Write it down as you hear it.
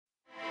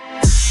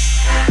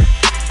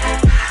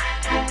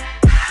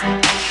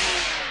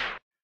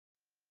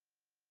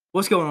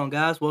What's going on,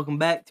 guys? Welcome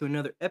back to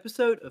another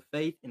episode of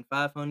Faith in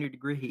 500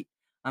 Degree Heat.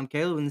 I'm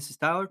Caleb, and this is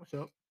Tyler. What's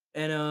up?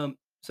 And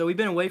we've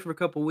been away for a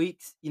couple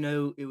weeks.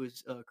 It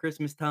was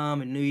Christmas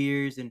time and New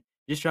Year's, and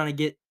just trying to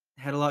get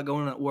had a lot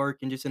going on at work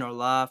and just in our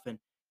life, and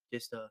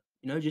just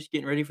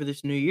getting ready for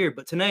this new year.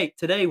 But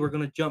today we're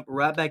gonna jump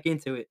right back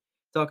into it,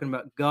 talking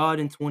about God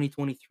in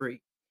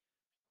 2023.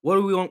 What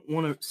do we want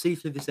to see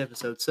through this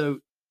episode? So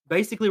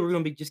basically, we're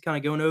going to be just kind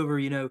of going over,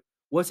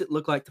 what's it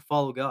look like to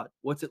follow God?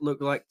 What's it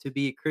look like to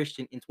be a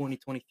Christian in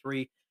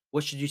 2023?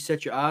 What should you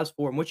set your eyes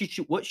for, and what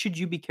should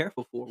you be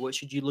careful for? What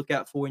should you look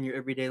out for in your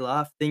everyday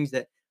life? Things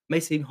that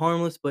may seem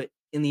harmless, but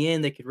in the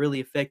end, they could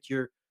really affect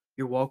your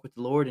walk with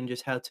the Lord and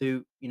just how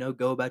to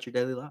go about your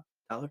daily life.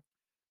 Tyler.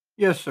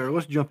 Yes, sir.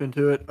 Let's jump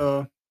into it.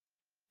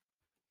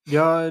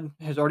 God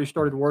has already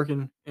started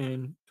working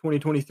in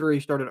 2023,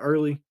 started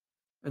early.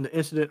 And the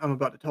incident I'm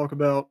about to talk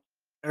about,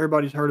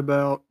 everybody's heard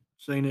about,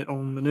 seen it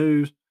on the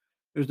news.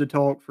 It was the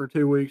talk for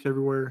 2 weeks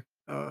everywhere.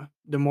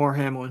 Damar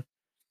Hamlin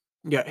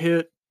got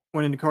hit,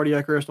 went into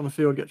cardiac arrest on the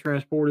field, got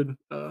transported,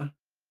 was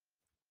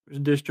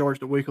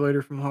discharged a week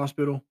later from the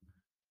hospital,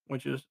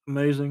 which is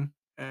amazing.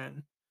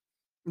 And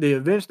the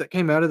events that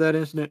came out of that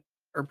incident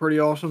are pretty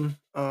awesome.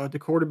 The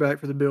quarterback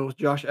for the Bills,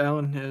 Josh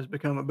Allen, has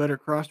become a better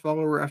Christ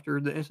follower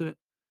after the incident.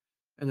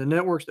 And the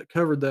networks that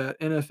covered that,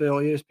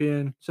 NFL,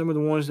 ESPN, some of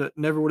the ones that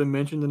never would have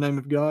mentioned the name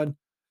of God,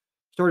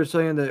 started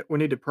saying that we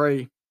need to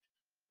pray.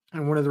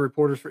 And one of the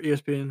reporters for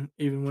ESPN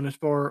even went as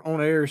far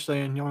on air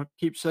saying, "Y'all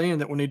keep saying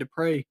that we need to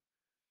pray.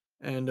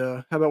 And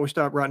how about we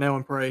stop right now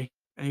and pray?"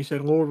 And he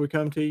said, "Lord, we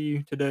come to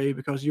you today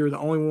because you're the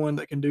only one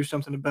that can do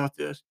something about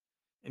this."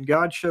 And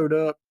God showed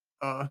up.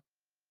 Uh,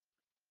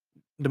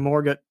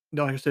 Damar got,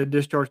 like I said,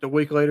 discharged a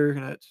week later,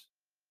 and that's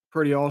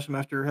pretty awesome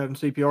after having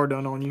CPR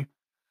done on you.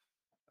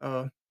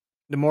 Uh,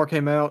 Damar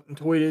came out and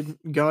tweeted,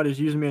 "God is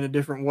using me in a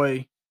different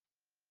way."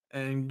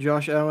 And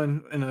Josh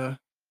Allen, in a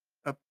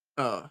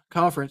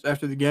conference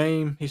after the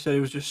game, he said it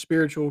was just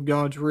spiritual.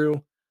 God's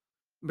real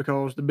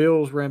because the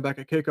Bills ran back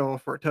a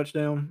kickoff for a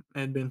touchdown.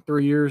 It had been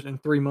 3 years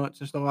and 3 months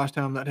since the last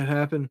time that had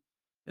happened,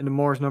 and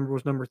Damar's number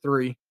was number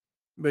three.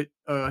 But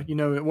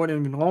it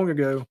wasn't even long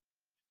ago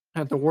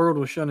that the world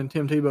was shunning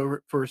Tim Tebow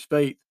for his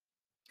faith.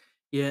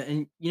 Yeah,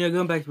 and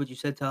going back to what you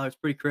said, Tyler, it's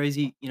pretty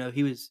crazy.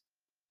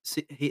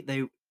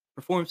 They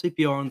performed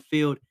CPR on the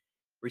field,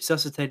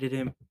 resuscitated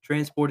him,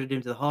 transported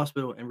him to the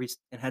hospital, and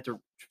had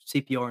to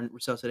CPR and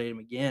resuscitate him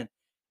again.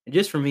 And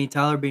just for me,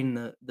 Tyler being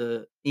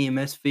the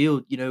EMS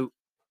field,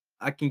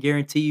 I can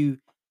guarantee you,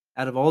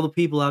 out of all the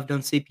people I've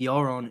done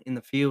CPR on in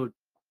the field,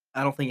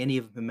 I don't think any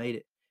of them have made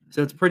it.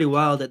 So it's Mhm. pretty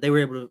wild that they were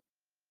able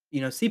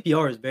to.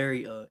 CPR is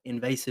very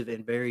invasive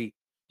and very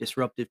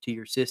disruptive to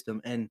your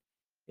system, and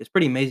it's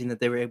pretty amazing that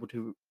they were able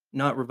to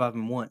not revive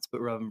him once,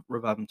 but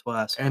revive him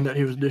twice. And that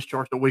he was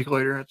discharged a week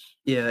later.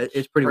 Yeah, it's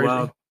It's pretty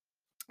wild. crazy.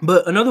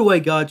 But another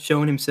way God's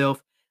showing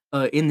Himself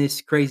in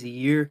this crazy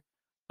year,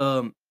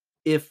 um,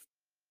 if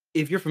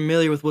if you're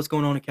familiar with what's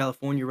going on in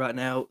California right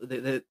now,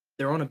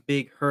 they're on a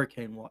big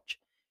hurricane watch.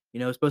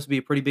 It's supposed to be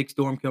a pretty big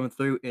storm coming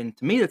through, and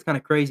to me, that's kind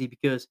of crazy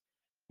because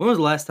when was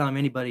the last time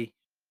anybody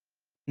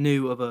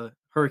knew of a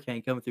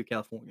hurricane coming through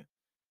California?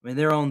 I mean,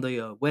 they're on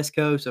the West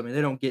Coast. I mean,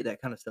 they don't get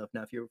that kind of stuff.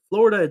 Now, if you're in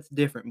Florida, it's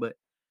different, but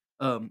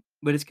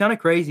it's kind of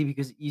crazy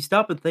because you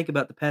stop and think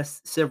about the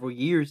past several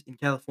years in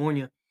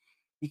California.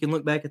 You can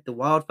look back at the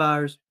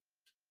wildfires,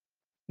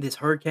 this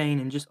hurricane,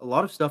 and just a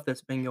lot of stuff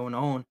that's been going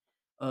on.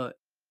 Uh,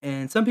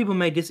 and some people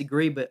may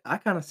disagree, but I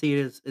kind of see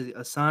it as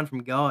a sign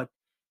from God.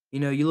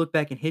 You look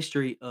back in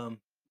history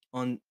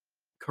on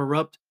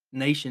corrupt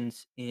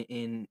nations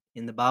in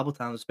the Bible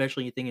times,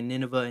 especially you think of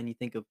Nineveh and you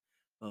think of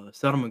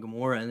Sodom and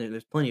Gomorrah, and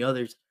there's plenty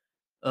others.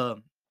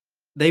 Um,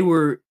 they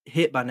were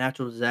hit by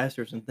natural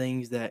disasters and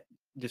things that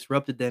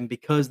disrupted them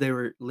because they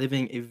were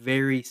living a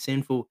very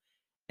sinful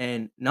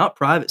and not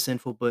private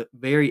sinful, but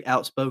very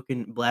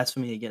outspoken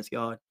blasphemy against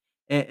God.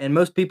 And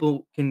most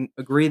people can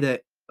agree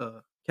that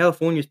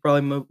California is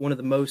probably one of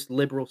the most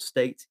liberal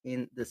states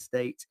in the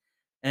states.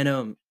 And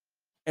I'm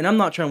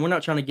not trying. We're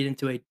not trying to get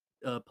into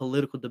a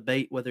political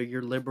debate whether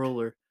you're liberal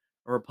or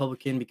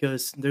Republican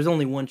because there's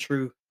only one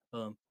true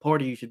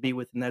party you should be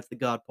with, and that's the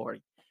God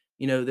Party.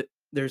 That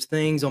there's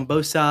things on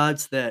both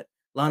sides that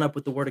line up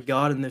with the Word of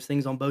God, and there's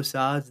things on both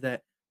sides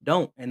that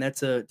don't, and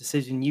that's a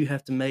decision you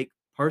have to make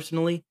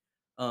personally.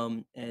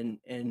 And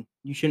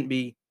you shouldn't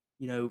be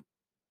you know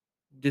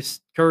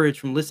discouraged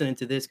from listening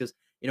to this because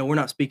we're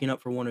not speaking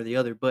up for one or the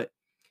other, but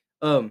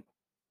um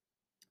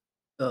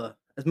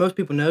as most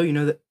people know,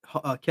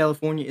 that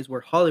California is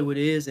where Hollywood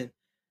is, and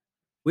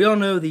we all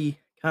know the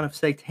kind of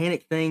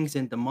satanic things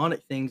and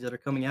demonic things that are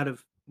coming out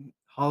of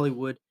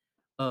Hollywood.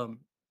 Um,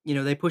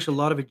 they push a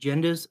lot of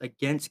agendas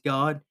against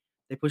God.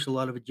 They push a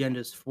lot of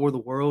agendas for the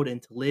world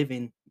and to live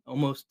in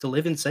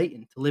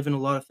Satan, to live in a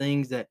lot of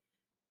things that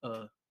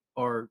uh,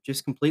 are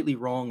just completely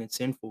wrong and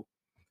sinful.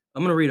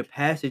 I'm going to read a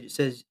passage. It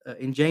says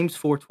in James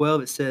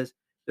 4:12, it says,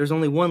 "There's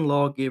only one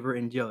lawgiver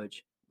and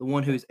judge, the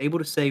one who is able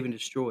to save and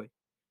destroy.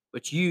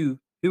 But you,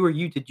 who are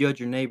you to judge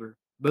your neighbor?"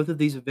 Both of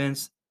these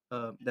events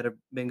that have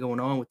been going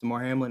on with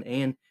Damar Hamlin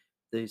and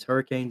these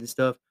hurricanes and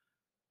stuff,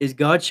 is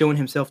God showing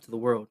Himself to the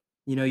world.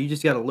 You know, you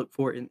just got to look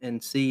for it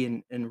and see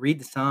and read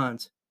the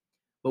signs.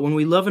 But when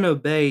we love and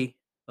obey,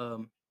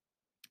 um,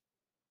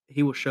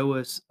 He will show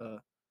us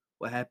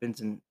what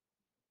happens, and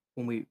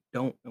when we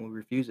don't and we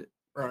refuse it.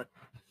 Right.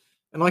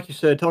 And like you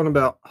said, talking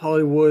about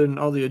Hollywood and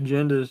all the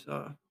agendas,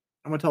 I'm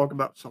gonna talk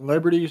about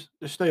celebrities.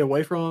 Just stay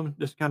away from them.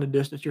 Just kind of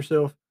distance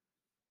yourself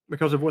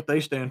because of what they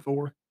stand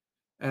for.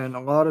 And a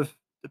lot of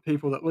the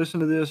people that listen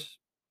to this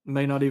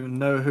may not even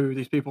know who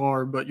these people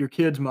are, but your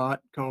kids might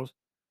because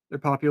they're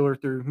popular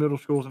through middle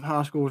schools and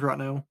high schools right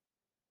now.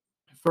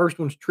 First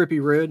one's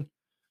Trippy Red.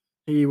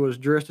 He was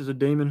dressed as a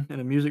demon in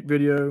a music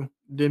video.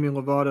 Demi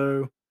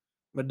Lovato,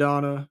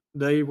 Madonna,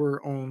 they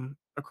were on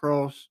a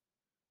cross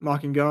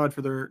mocking God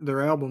for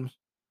their albums.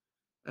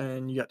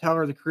 And you got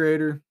Tyler the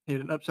Creator. He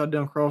had an upside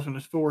down cross on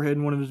his forehead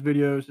in one of his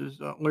videos.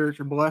 His lyrics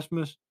are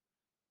blasphemous.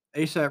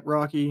 ASAP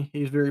Rocky,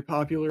 he's very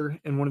popular.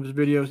 In one of his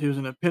videos, he was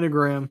in a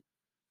pentagram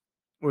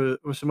with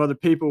some other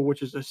people,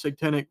 which is a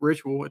satanic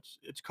ritual.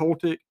 It's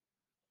cultic.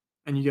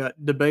 And you got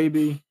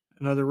DaBaby,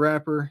 another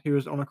rapper. He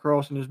was on a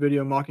cross in his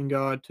video mocking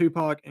God.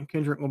 Tupac and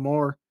Kendrick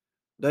Lamar,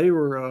 they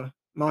were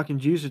mocking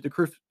Jesus,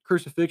 the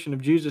crucifixion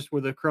of Jesus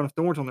with a crown of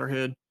thorns on their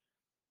head.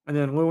 And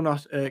then Lil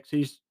Nas X,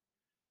 he's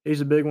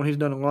a big one. He's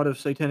done a lot of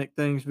satanic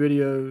things,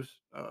 videos,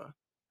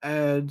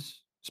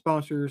 ads,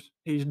 sponsors.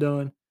 He's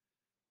done.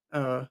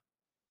 Uh,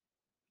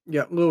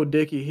 yeah, Lil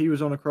Dicky, he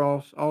was on a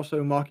cross,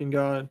 also mocking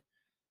God.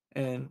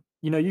 And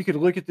you could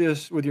look at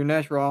this with your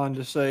natural eye and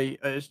just say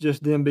it's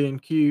just them being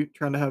cute,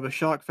 trying to have a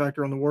shock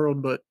factor on the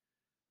world. But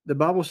the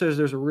Bible says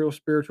there's a real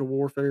spiritual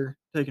warfare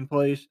taking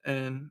place,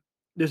 and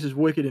this is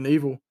wicked and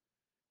evil.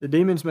 The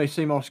demons may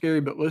seem all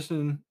scary, but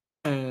listen,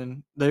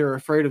 and they are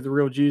afraid of the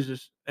real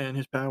Jesus and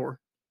His power.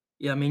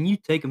 Yeah, I mean, you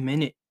take a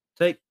minute,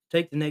 take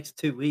the next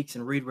 2 weeks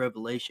and read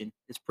Revelation.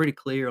 It's pretty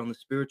clear on the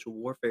spiritual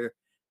warfare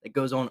that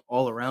goes on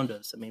all around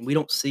us. I mean, we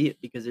don't see it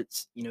because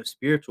it's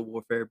spiritual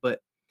warfare, but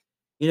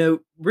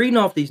reading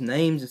off these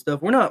names and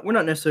stuff, we're not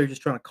necessarily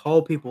just trying to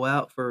call people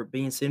out for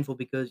being sinful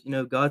because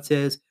God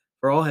says,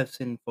 "For all have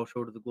sinned and fall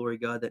short of the glory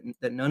of God,"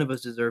 that none of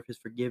us deserve His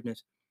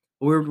forgiveness.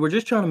 But we're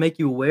just trying to make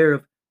you aware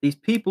of these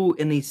people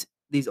and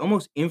these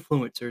almost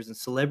influencers and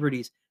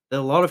celebrities that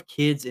a lot of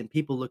kids and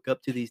people look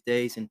up to these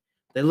days, and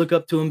they look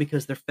up to them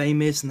because they're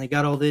famous and they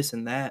got all this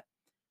and that.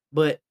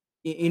 But,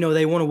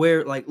 they wanna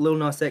wear like, Lil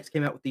Nas X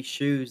came out with these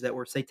shoes that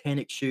were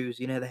satanic shoes,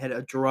 they had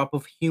a drop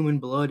of human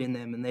blood in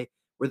them, and they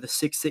were the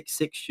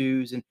 666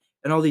 shoes and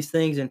all these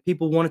things, and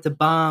people wanted to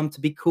buy 'em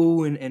to be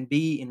cool and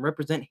be and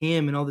represent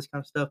him and all this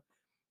kind of stuff.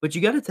 But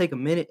you gotta take a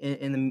minute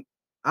and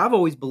I've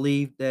always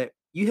believed that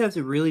you have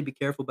to really be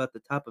careful about the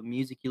type of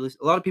music you listen.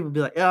 A lot of people be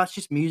like, "Yeah, it's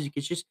just music,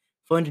 it's just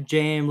fun to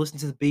jam, listen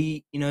to the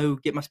beat,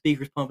 get my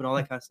speakers pumping," all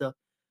that kind of stuff.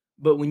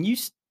 But when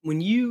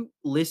you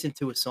listen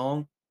to a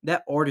song,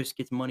 that artist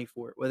gets money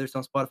for it, whether it's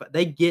on Spotify.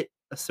 They get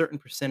a certain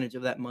percentage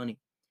of that money.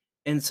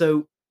 And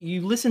so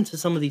you listen to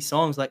some of these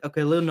songs like,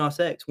 okay, Lil Nas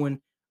X, when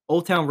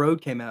Old Town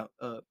Road came out,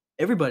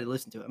 everybody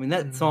listened to it. I mean,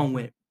 that song Mhm.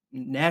 went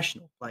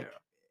national. Like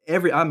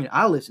Yeah. I mean,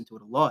 I listened to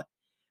it a lot.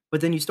 But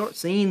then you start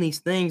seeing these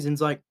things and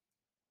it's like,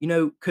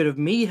 could have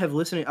me have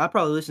listened I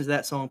probably listened to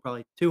that song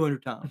probably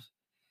 200 times.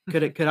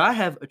 Could I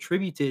have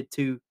attributed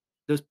to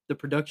the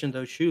production of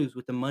those shoes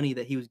with the money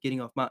that he was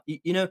getting off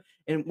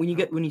and when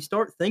you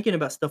start thinking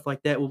about stuff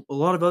like that, well, a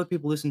lot of other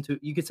people listen to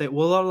you could say,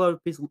 well, a lot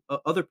of people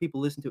other people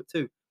listen to it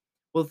too.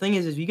 Well, the thing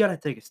is you gotta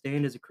take a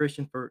stand as a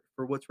Christian for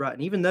what's right,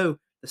 and even though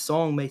the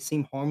song may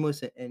seem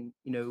harmless and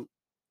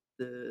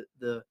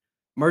the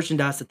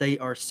merchandise that they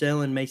are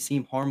selling may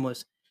seem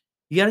harmless,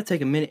 you gotta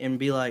take a minute and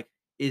be like,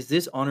 "Is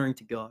this honoring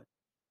to God?"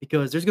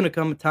 Because there's gonna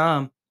come a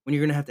time when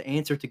you're gonna have to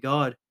answer to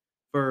God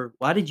for,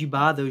 "Why did you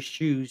buy those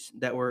shoes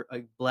that were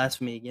a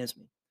blasphemy against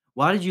me?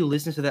 Why did you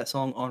listen to that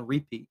song on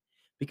repeat?"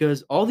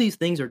 Because all these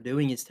things are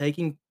doing is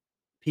taking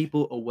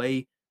people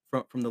away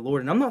from the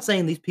Lord, and I'm not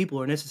saying these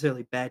people are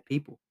necessarily bad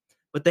people,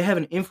 but they have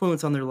an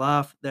influence on their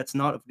life that's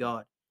not of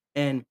God,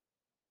 and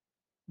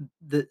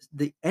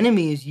the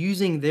enemy is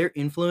using their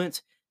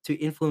influence to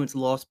influence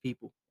lost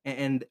people.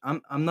 And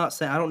I'm not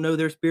saying I don't know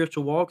their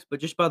spiritual walks, but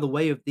just by the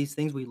way of these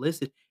things we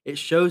listed, it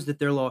shows that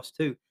they're lost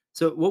too.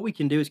 So what we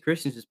can do as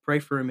Christians is pray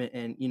for them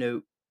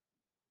and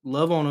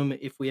love on them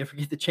if we ever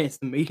get the chance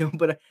to meet them.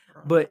 Right.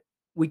 But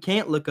we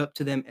can't look up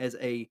to them as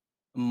a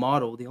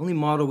model. The only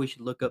model we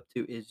should look up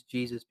to is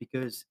Jesus,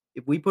 because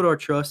if we put our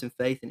trust and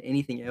faith in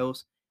anything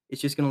else,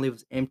 it's just going to leave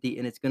us empty,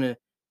 and it's going to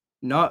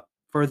not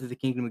further the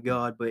kingdom of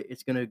God, but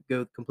it's gonna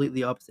go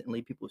completely opposite and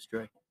lead people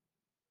astray.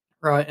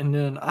 Right. And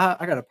then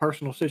I got a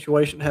personal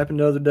situation that happened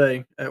the other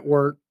day at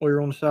work. We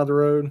were on the side of the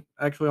road,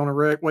 actually on a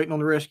wreck, waiting on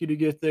the rescue to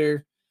get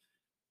there.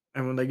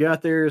 And when they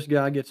got there, this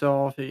guy gets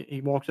off.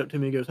 He walks up to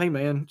me and goes, "Hey,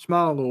 man,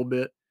 smile a little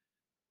bit."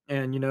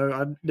 And,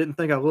 I didn't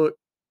think I looked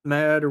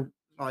mad or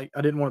like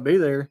I didn't want to be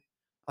there.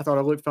 I thought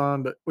I looked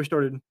fine, but we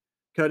started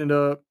cutting it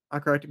up. I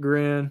cracked a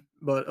grin.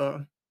 But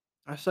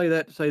I say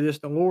that to say this: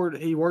 the Lord,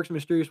 He works in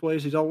mysterious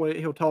ways.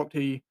 He'll talk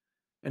to you.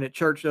 And at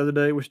church the other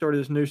day, we started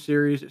this new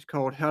series. It's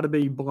called "How to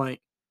Be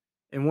Blank."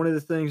 And one of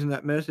the things in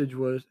that message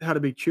was how to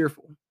be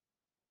cheerful.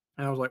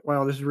 And I was like,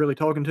 wow, this is really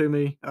talking to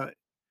me.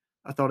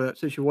 I thought of that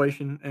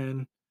situation,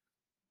 and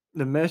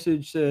the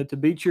message said to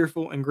be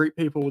cheerful and greet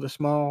people with a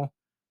smile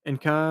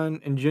and kind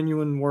and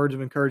genuine words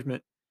of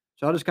encouragement.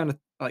 So I just kind of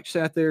like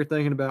sat there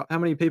thinking about how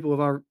many people have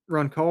I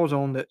run calls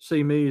on that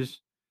see me as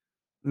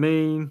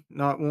mean,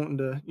 not wanting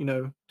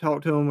to,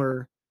 talk to them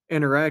or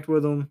interact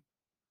with them.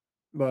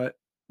 But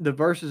the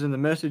verses in the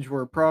message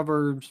were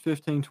Proverbs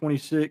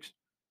 15:26,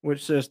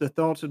 which says, "The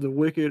thoughts of the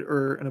wicked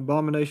are an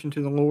abomination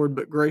to the Lord,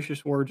 but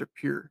gracious words are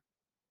pure."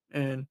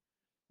 And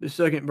the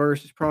second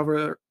verse is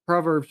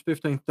Proverbs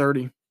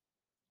 15:30,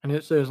 and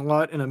it says,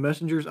 "Light in a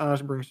messenger's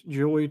eyes brings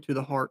joy to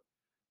the heart,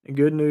 and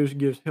good news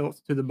gives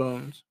health to the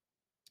bones."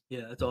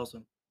 Yeah, that's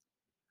awesome.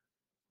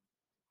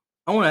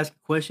 I want to ask a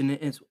question.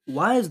 And it's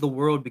why is the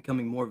world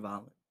becoming more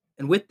violent?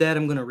 And with that,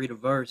 I'm going to read a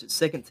verse. It's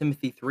 2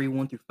 Timothy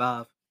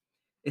 3:1-5.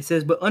 It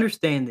says, "But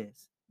understand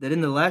this, that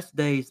in the last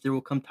days there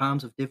will come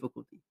times of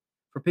difficulty.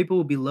 For people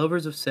will be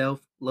lovers of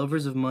self,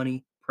 lovers of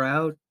money,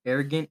 proud,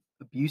 arrogant,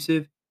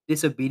 abusive,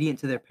 disobedient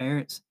to their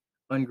parents,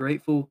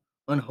 ungrateful,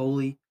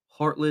 unholy,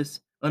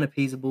 heartless,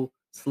 unappeasable,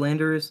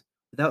 slanderous,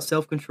 without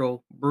self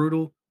control,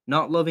 brutal,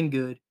 not loving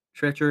good,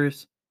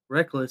 treacherous,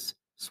 reckless,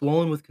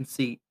 swollen with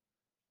conceit,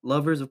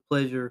 lovers of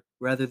pleasure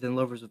rather than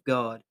lovers of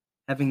God,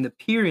 having the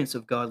appearance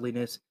of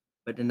godliness,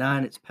 but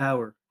denying its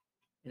power."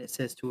 And it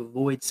says to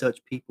avoid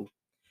such people.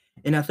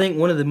 And I think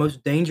one of the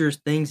most dangerous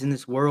things in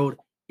this world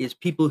is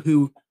people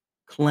who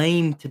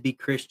claim to be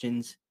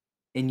Christians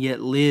and yet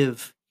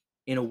live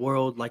in a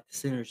world like the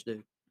sinners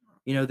do.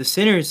 The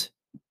sinners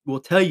will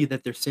tell you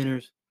that they're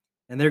sinners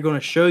and they're going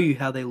to show you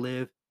how they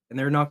live and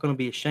they're not going to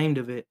be ashamed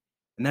of it.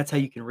 And that's how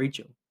you can reach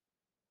them.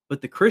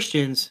 But the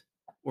Christians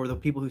or the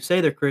people who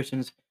say they're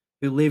Christians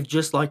who live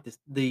just like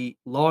the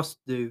lost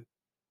do,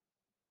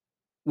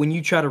 when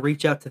you try to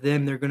reach out to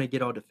them, they're going to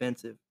get all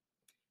defensive.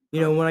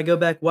 Right. When I go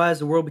back, why is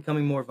the world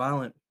becoming more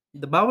violent?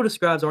 The Bible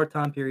describes our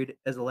time period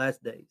as the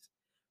last days,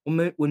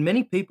 when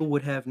many people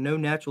would have no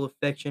natural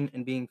affection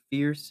and being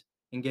fierce,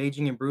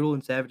 engaging in brutal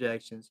and savage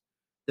actions.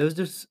 Those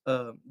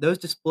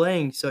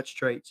displaying such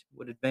traits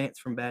would advance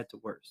from bad to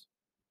worse.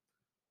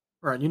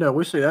 Right.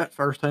 We see that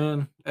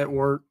firsthand at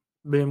work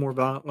being more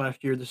violent.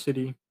 Last year, the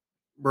city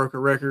broke a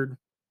record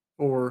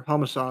for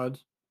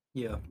homicides,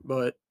 Yeah,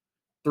 but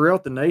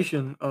throughout the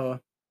nation,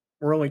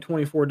 we're only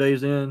 24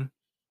 days in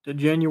to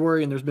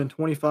January, and there's been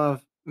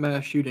 25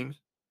 mass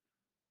shootings.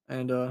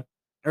 And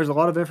there's a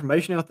lot of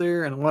information out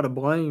there and a lot of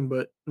blame,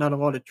 but not a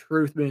lot of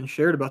truth being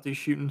shared about these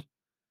shootings.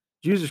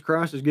 Jesus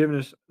Christ has given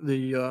us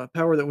the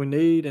power that we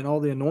need and all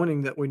the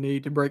anointing that we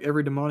need to break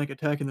every demonic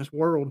attack in this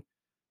world.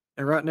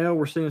 And right now,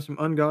 we're seeing some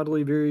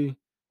ungodly, very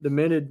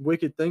demented,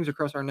 wicked things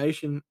across our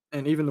nation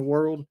and even the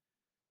world.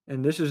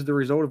 And this is the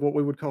result of what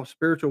we would call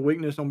spiritual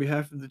weakness on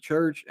behalf of the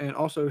church and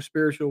also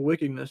spiritual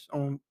wickedness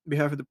on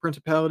behalf of the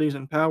principalities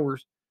and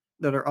powers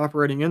that are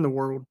operating in the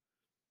world.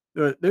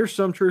 There's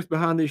some truth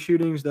behind these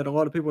shootings that a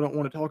lot of people don't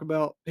want to talk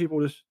about. They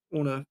just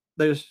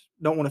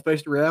don't want to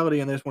face the reality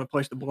and they just want to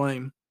place the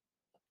blame.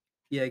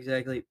 yeah,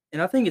 exactly.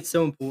 And I think it's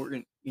so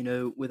important,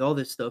 with all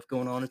this stuff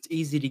going on, it's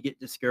easy to get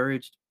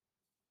discouraged.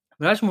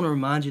 But I just want to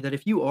remind you that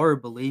if you are a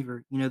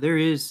believer, there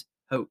is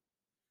hope.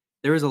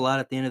 There is a light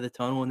at the end of the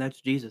tunnel, and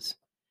that's Jesus.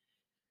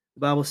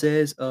 The Bible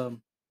says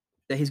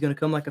that he's going to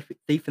come like a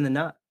thief in the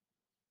night.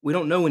 We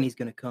don't know when he's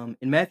going to come.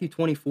 In Matthew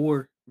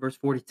 24, verse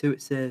 42,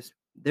 it says,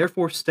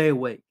 "Therefore stay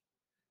awake,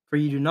 for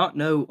you do not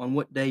know on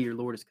what day your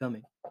Lord is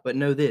coming. But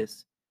know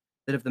this,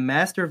 that if the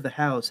master of the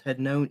house had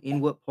known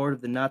in what part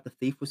of the night the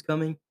thief was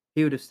coming,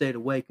 he would have stayed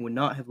awake and would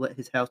not have let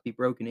his house be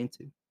broken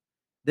into.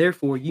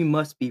 Therefore you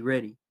must be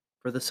ready,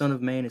 for the Son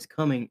of Man is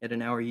coming at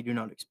an hour you do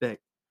not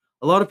expect."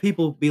 A lot of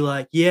people be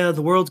like, "Yeah,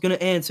 the world's going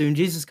to end soon.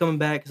 Jesus is coming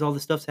back because all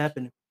this stuff's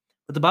happening."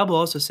 But the Bible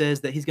also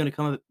says that he's going to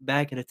come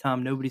back at a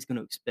time nobody's going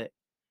to expect.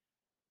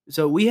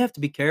 So we have to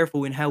be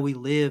careful in how we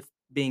live,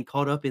 being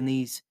caught up in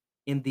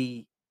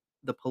the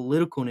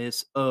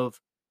politicalness of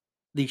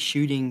these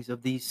shootings,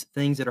 of these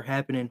things that are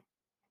happening,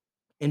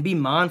 and be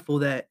mindful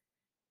that,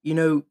 you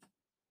know,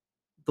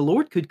 the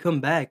Lord could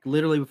come back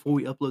literally before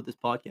we upload this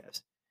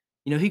podcast.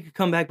 He could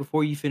come back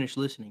before you finish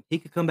listening. He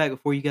could come back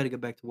before you got to go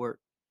back to work.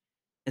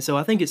 And so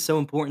I think it's so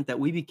important that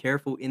we be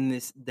careful in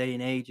this day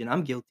and age. And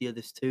I'm guilty of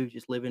this too,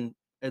 just living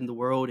in the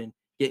world and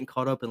getting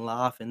caught up in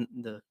life and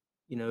the,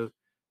 you know,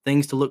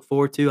 things to look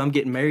forward to. I'm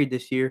getting married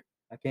this year.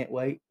 I can't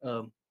wait.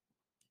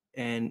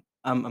 And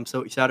I'm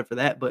so excited for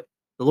that. But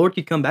the Lord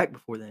could come back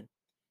before then.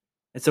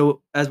 And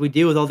so as we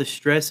deal with all the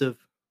stress of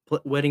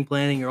wedding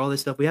planning or all this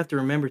stuff, we have to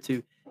remember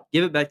to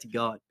give it back to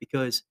God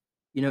because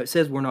it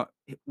says we're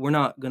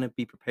not going to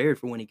be prepared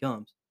for when He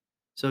comes.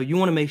 So you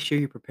want to make sure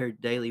you're prepared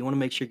daily. You want to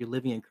make sure you're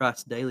living in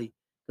Christ daily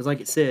because,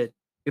 like it said,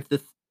 if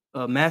the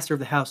master of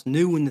the house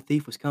knew when the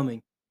thief was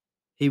coming,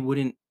 he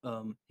wouldn't.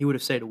 He would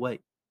have stayed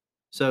awake.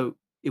 So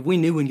if we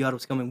knew when God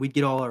was coming, we'd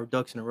get all our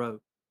ducks in a row.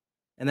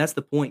 And that's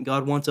the point.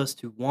 God wants us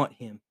to want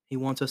Him. He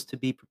wants us to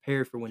be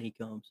prepared for when He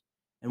comes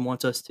and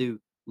wants us to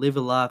live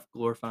a life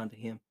glorifying to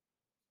Him.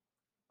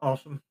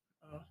 Awesome.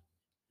 Uh,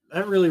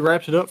 that really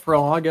wraps it up for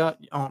all I got.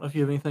 I don't know if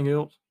you have anything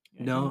else.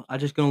 Anything No, else? I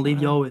just gonna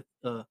leave Alright.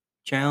 y'all with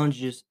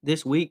challenges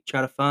this week.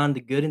 Try to find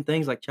the good in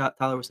things, like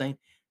Tyler was saying.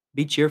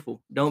 Be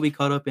cheerful. Don't be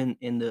caught up in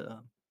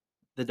the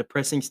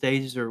depressing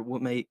stages or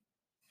what may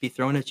be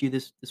thrown at you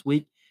this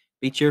week.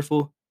 Be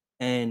cheerful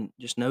and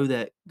just know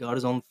that God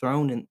is on the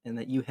throne and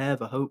that you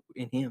have a hope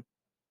in Him.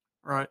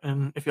 Right,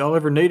 and if y'all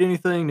ever need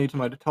anything, need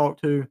somebody to talk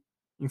to, you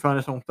can find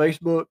us on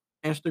Facebook,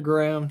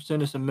 Instagram,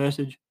 send us a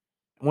message.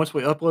 And once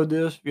we upload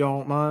this, if y'all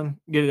don't mind,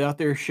 get it out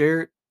there,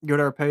 share it, go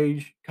to our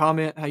page,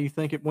 comment how you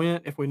think it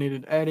went. If we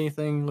needed to add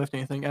anything, left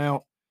anything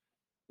out,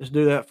 just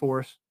do that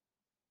for us.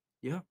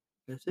 Yeah,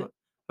 that's it. But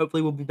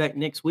Hopefully, we'll be back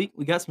next week.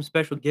 We got some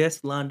special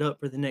guests lined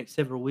up for the next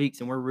several weeks,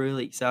 and we're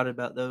really excited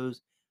about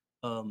those.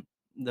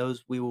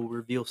 Those we will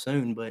reveal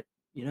soon. But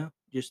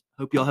just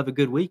hope y'all have a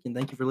good week, and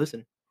thank you for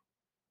listening.